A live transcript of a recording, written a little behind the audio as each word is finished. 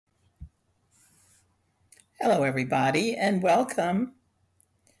Hello, everybody, and welcome.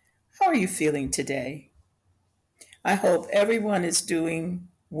 How are you feeling today? I hope everyone is doing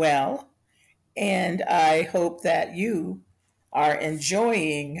well, and I hope that you are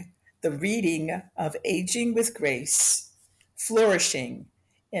enjoying the reading of Aging with Grace, Flourishing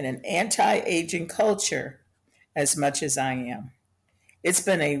in an Anti Aging Culture as much as I am. It's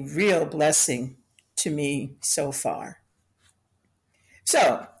been a real blessing to me so far.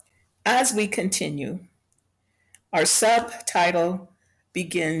 So, as we continue, our subtitle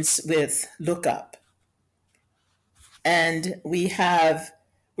begins with Look Up. And we're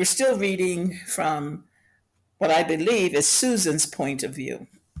still reading from what I believe is Susan's point of view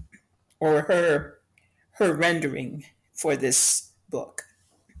or her rendering for this book.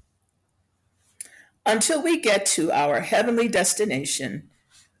 Until we get to our heavenly destination,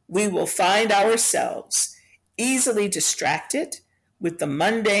 we will find ourselves easily distracted with the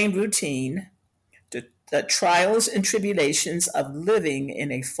mundane routine, the trials and tribulations of living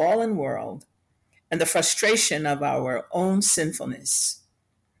in a fallen world, and the frustration of our own sinfulness.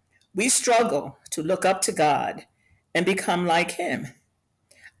 We struggle to look up to God and become like Him.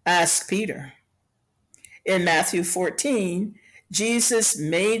 Ask Peter. In Matthew 14, Jesus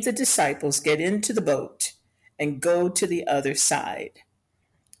made the disciples get into the boat and go to the other side.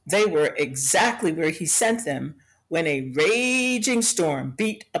 They were exactly where He sent them when a raging storm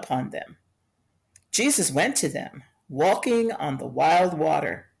beat upon them. Jesus went to them, walking on the wild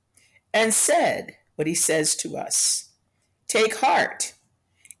water, and said what He says to us: Take heart,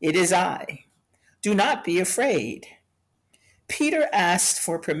 it is I. Do not be afraid. Peter asked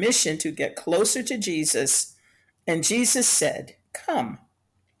for permission to get closer to Jesus, and Jesus said, Come.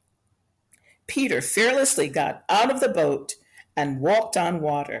 Peter fearlessly got out of the boat and walked on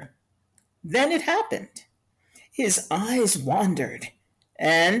water. Then it happened. His eyes wandered,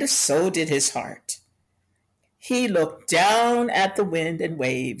 and so did his heart. He looked down at the wind and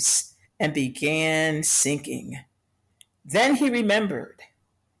waves and began sinking. Then he remembered.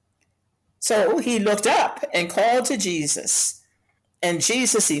 So he looked up and called to Jesus, and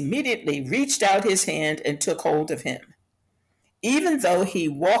Jesus immediately reached out his hand and took hold of him. Even though he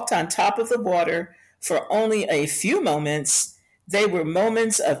walked on top of the water for only a few moments, they were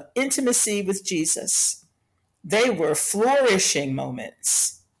moments of intimacy with Jesus. They were flourishing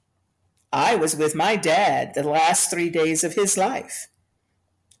moments. I was with my dad the last 3 days of his life.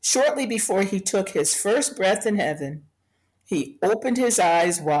 Shortly before he took his first breath in heaven, he opened his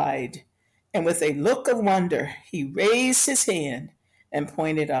eyes wide, and with a look of wonder, he raised his hand and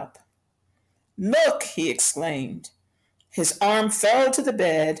pointed up. Look, he exclaimed. His arm fell to the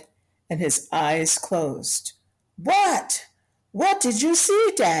bed, and his eyes closed. What? What did you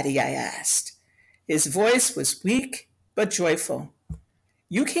see, Daddy? I asked. His voice was weak but joyful.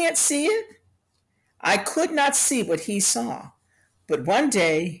 You can't see it? I could not see what he saw, but one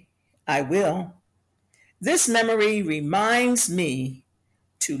day I will. This memory reminds me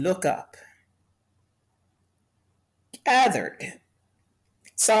to look up. Gathered.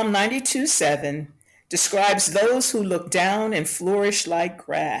 Psalm 92:7 describes those who look down and flourish like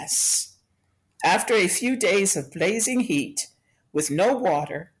grass. After a few days of blazing heat with no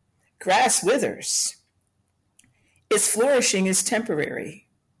water, grass withers. Its flourishing is temporary.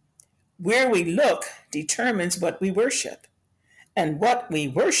 Where we look determines what we worship, and what we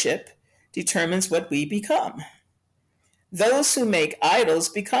worship determines what we become. Those who make idols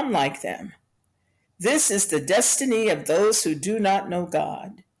become like them. This is the destiny of those who do not know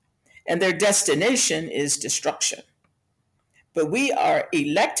God, and their destination is destruction. But we are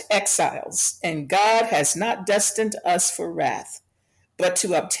elect exiles, and God has not destined us for wrath, but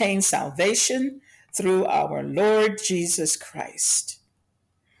to obtain salvation through our Lord Jesus Christ.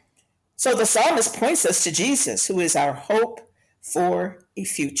 So the psalmist points us to Jesus, who is our hope for a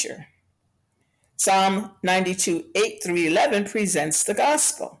future. Psalm 92, 8 through 11 presents the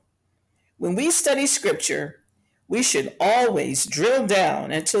gospel. When we study scripture, we should always drill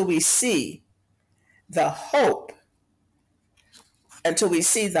down until we see the hope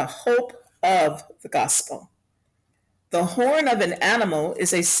of the gospel. The horn of an animal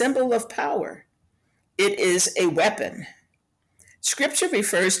is a symbol of power. It is a weapon. Scripture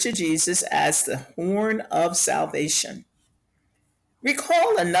refers to Jesus as the horn of salvation.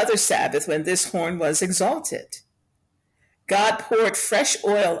 Recall another Sabbath when this horn was exalted. God poured fresh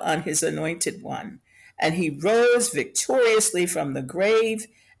oil on his anointed one, and he rose victoriously from the grave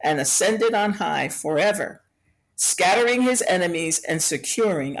and ascended on high forever, scattering his enemies and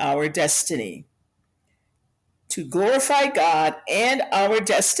securing our destiny. To glorify God and our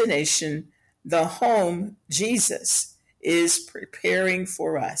destination, the home, Jesus, is preparing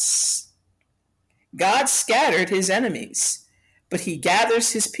for us. God scattered his enemies, but he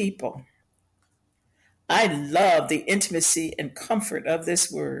gathers his people. I love the intimacy and comfort of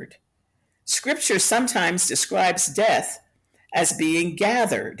this word. Scripture sometimes describes death as being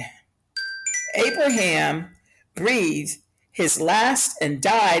gathered. Abraham breathed his last and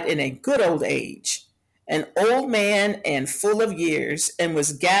died in a good old age, an old man and full of years, and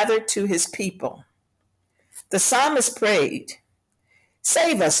was gathered to his people. The psalmist prayed,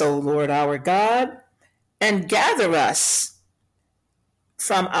 "Save us, O Lord our God, and gather us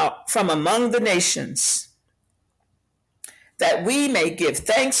from among the nations, that we may give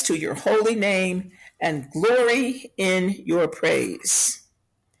thanks to your holy name and glory in your praise."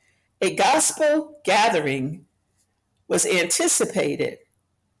 A gospel gathering was anticipated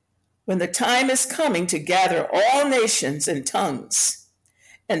when the time is coming to gather all nations and tongues,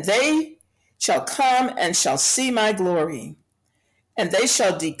 and they shall come and shall see my glory, and they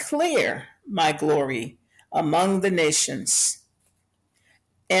shall declare my glory among the nations.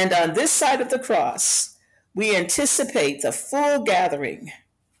 And on this side of the cross, we anticipate the full gathering.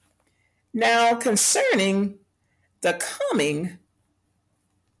 Now, concerning the coming,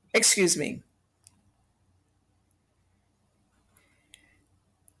 excuse me,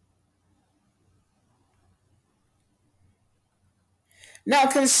 now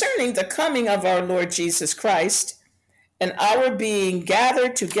concerning the coming of our Lord Jesus Christ and our being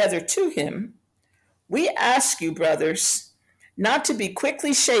gathered together to him, we ask you, brothers, not to be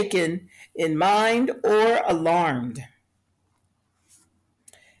quickly shaken in mind or alarmed.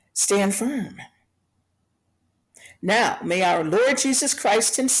 Stand firm. Now, may our Lord Jesus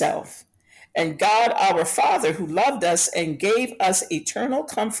Christ himself and God our Father, who loved us and gave us eternal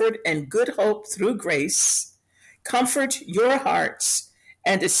comfort and good hope through grace, comfort your hearts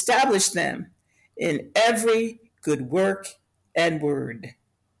and establish them in every good work and word.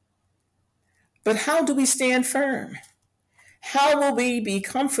 But how do we stand firm? How will we be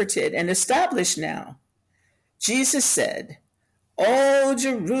comforted and established now? Jesus said, "O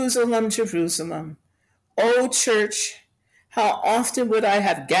Jerusalem, Jerusalem, O church, how often would I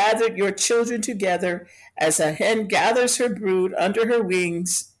have gathered your children together as a hen gathers her brood under her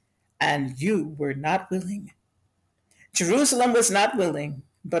wings, and you were not willing." Jerusalem was not willing,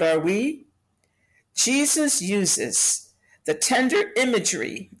 but are we? Jesus uses the tender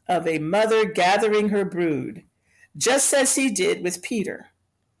imagery of a mother gathering her brood, just as he did with Peter.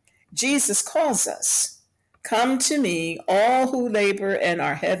 Jesus calls us, "Come to me, all who labor and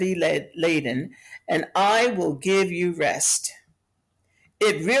are heavy laden, and I will give you rest."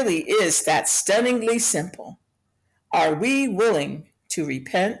 It really is that stunningly simple. Are we willing to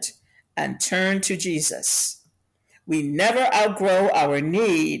repent and turn to Jesus? We never outgrow our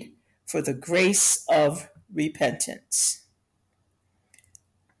need for the grace of repentance.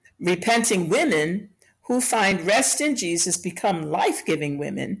 Repenting women who find rest in Jesus become life-giving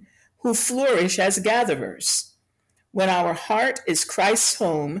women who flourish as gatherers. When our heart is Christ's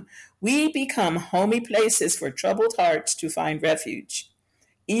home, we become homey places for troubled hearts to find refuge,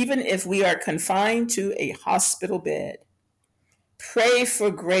 even if we are confined to a hospital bed. Pray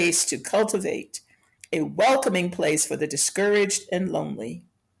for grace to cultivate a welcoming place for the discouraged and lonely.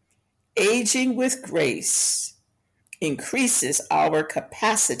 Aging with grace increases our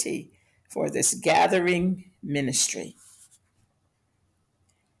capacity for this gathering ministry.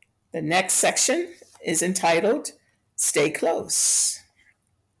 The next section is entitled, "Stay Close."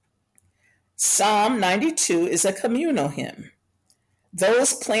 Psalm 92 is a communal hymn.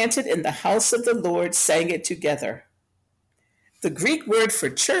 Those planted in the house of the Lord sang it together. The Greek word for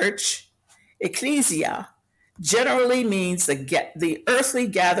church, ecclesia, generally means the earthly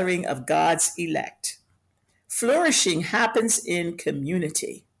gathering of God's elect. Flourishing happens in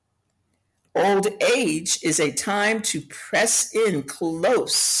community. Old age is a time to press in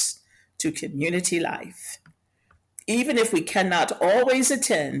close to community life. Even if we cannot always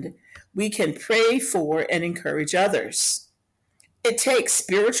attend, we can pray for and encourage others. It takes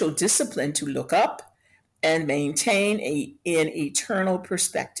spiritual discipline to look up and maintain an eternal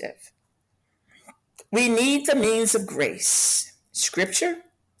perspective. We need the means of grace, scripture,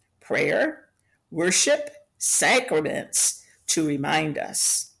 prayer, worship, sacraments to remind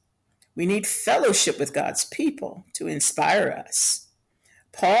us. We need fellowship with God's people to inspire us.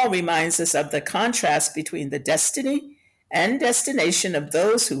 Paul reminds us of the contrast between the destiny and destination of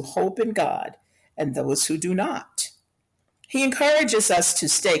those who hope in God and those who do not. He encourages us to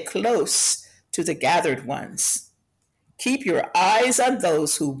stay close to the gathered ones. Keep your eyes on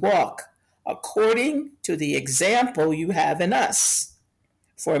those who walk according to the example you have in us.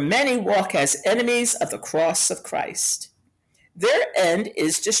 For many walk as enemies of the cross of Christ. Their end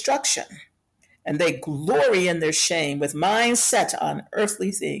is destruction, and they glory in their shame with minds set on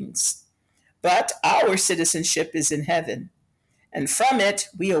earthly things. But our citizenship is in heaven, and from it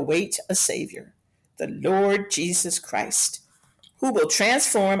we await a Savior, the Lord Jesus Christ, who will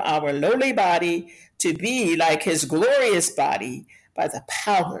transform our lowly body to be like his glorious body by the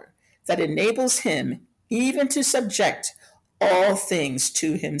power that enables him even to subject all things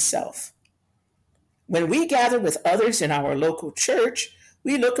to himself. When we gather with others in our local church,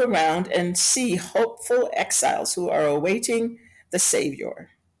 we look around and see hopeful exiles who are awaiting the Savior.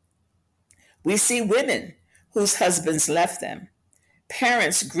 We see women whose husbands left them,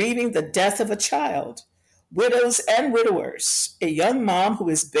 parents grieving the death of a child, widows and widowers, a young mom who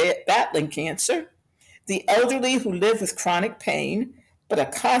is battling cancer, the elderly who live with chronic pain but a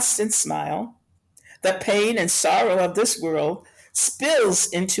constant smile. The pain and sorrow of this world spills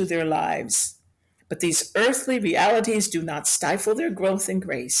into their lives. But these earthly realities do not stifle their growth in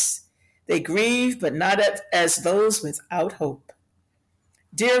grace. They grieve, but not as those without hope.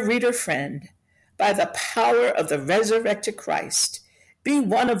 Dear reader friend, by the power of the resurrected Christ, be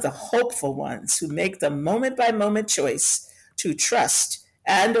one of the hopeful ones who make the moment by moment choice to trust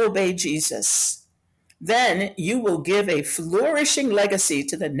and obey Jesus. Then you will give a flourishing legacy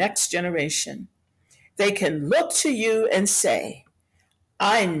to the next generation. They can look to you and say,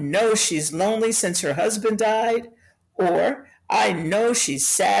 I know she's lonely since her husband died, or I know she's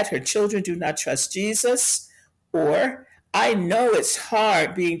sad her children do not trust Jesus, or I know it's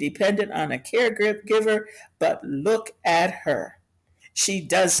hard being dependent on a caregiver, but look at her. She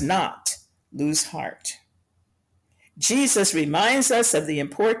does not lose heart. Jesus reminds us of the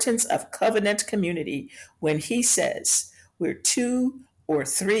importance of covenant community when he says, where two or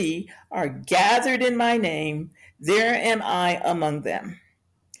three are gathered in my name, there am I among them.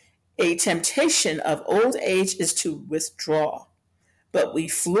 A temptation of old age is to withdraw, but we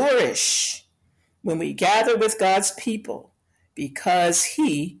flourish when we gather with God's people because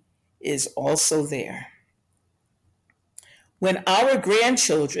he is also there. When our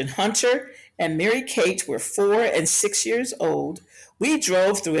grandchildren, Hunter and Mary Kate, were 4 and 6 years old, we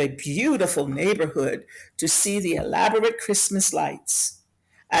drove through a beautiful neighborhood to see the elaborate Christmas lights.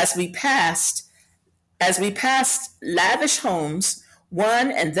 As we passed lavish homes,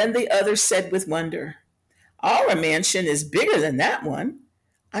 one and then the other said with wonder, our mansion is bigger than that one.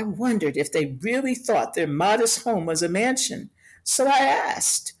 I wondered if they really thought their modest home was a mansion. So I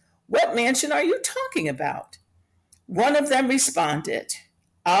asked, what mansion are you talking about? One of them responded,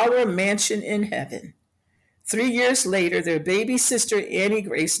 our mansion in heaven. 3 years later, their baby sister Annie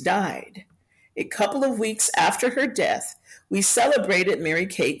Grace died. A couple of weeks after her death, we celebrated Mary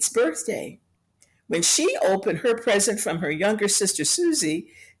Kate's birthday. When she opened her present from her younger sister Susie,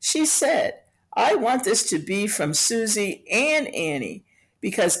 she said, I want this to be from Susie and Annie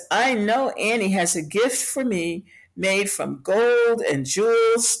because I know Annie has a gift for me made from gold and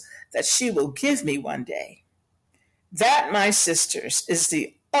jewels that she will give me one day. That, my sisters, is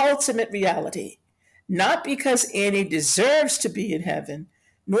the ultimate reality, not because Annie deserves to be in heaven,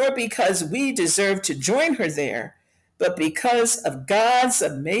 nor because we deserve to join her there, but because of God's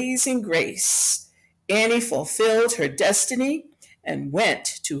amazing grace. Annie fulfilled her destiny and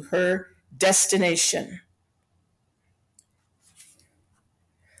went to her destination.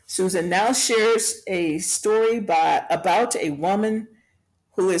 Susan now shares a story about a woman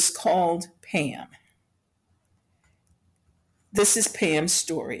who is called Pam. This is Pam's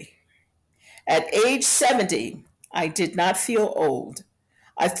story. At age 70, I did not feel old.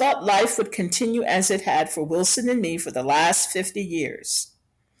 I thought life would continue as it had for Wilson and me for the last 50 years.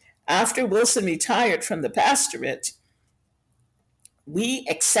 After Wilson retired from the pastorate, we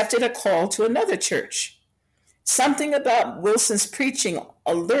accepted a call to another church. Something about Wilson's preaching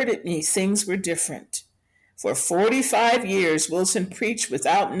alerted me things were different. For 45 years, Wilson preached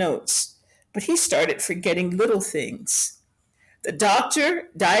without notes, but he started forgetting little things. The doctor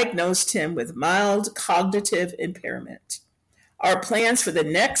diagnosed him with mild cognitive impairment. Our plans for the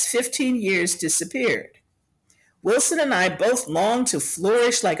next 15 years disappeared. Wilson and I both longed to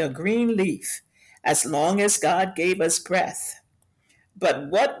flourish like a green leaf as long as God gave us breath.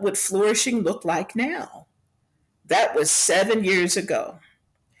 But what would flourishing look like now? That was 7 years ago.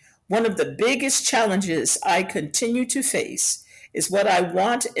 One of the biggest challenges I continue to face is what I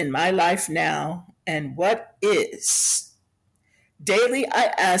want in my life now and what is. Daily,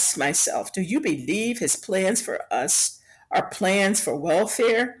 I ask myself, do you believe his plans for us are plans for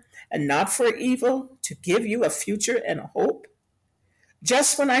welfare and not for evil, to give you a future and a hope?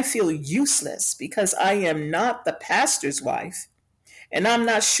 Just when I feel useless because I am not the pastor's wife and I'm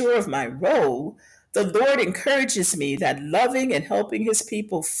not sure of my role, the Lord encourages me that loving and helping his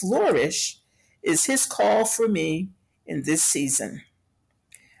people flourish is His call for me in this season.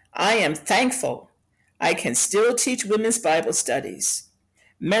 I am thankful I can still teach women's Bible studies,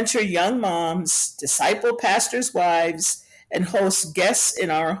 mentor young moms, disciple pastors' wives, and host guests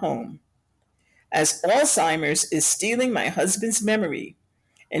in our home. As Alzheimer's is stealing my husband's memory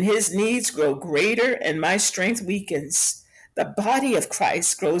and his needs grow greater and my strength weakens, the body of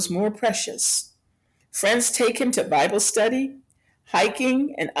Christ grows more precious. Friends take him to Bible study,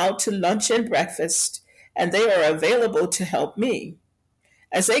 hiking, and out to lunch and breakfast, and they are available to help me.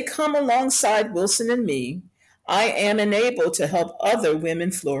 As they come alongside Wilson and me, I am enabled to help other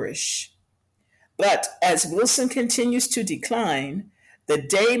women flourish. But as Wilson continues to decline, the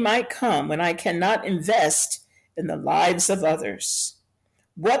day might come when I cannot invest in the lives of others.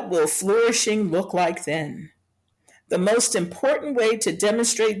 What will flourishing look like then? The most important way to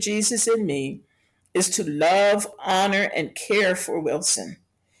demonstrate Jesus in me is to love, honor, and care for Wilson.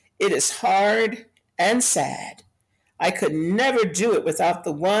 It is hard and sad. I could never do it without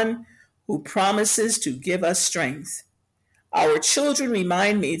the one who promises to give us strength. Our children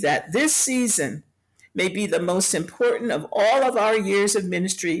remind me that this season may be the most important of all of our years of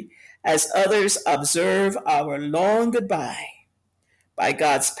ministry as others observe our long goodbye. By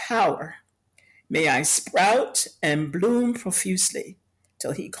God's power, may I sprout and bloom profusely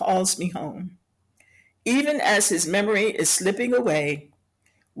till He calls me home. Even as his memory is slipping away,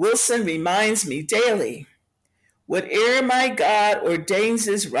 Wilson reminds me daily, whate'er my God ordains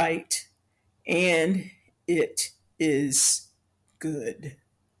is right, and it is good.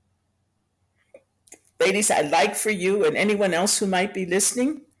 Ladies, I'd like for you and anyone else who might be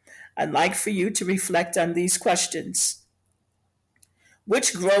listening, I'd like for you to reflect on these questions.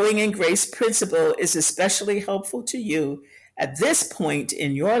 Which growing in grace principle is especially helpful to you at this point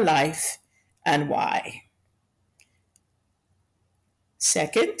in your life, and why?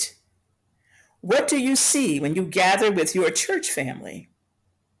 Second, what do you see when you gather with your church family?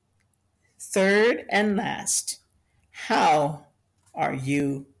 Third and last, how are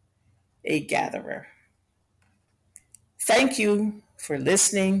you a gatherer? Thank you for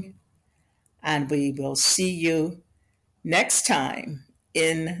listening, and we will see you next time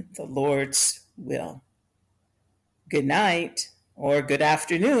in the Lord's will. Good night, or good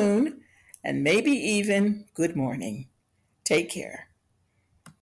afternoon, and maybe even good morning. Take care.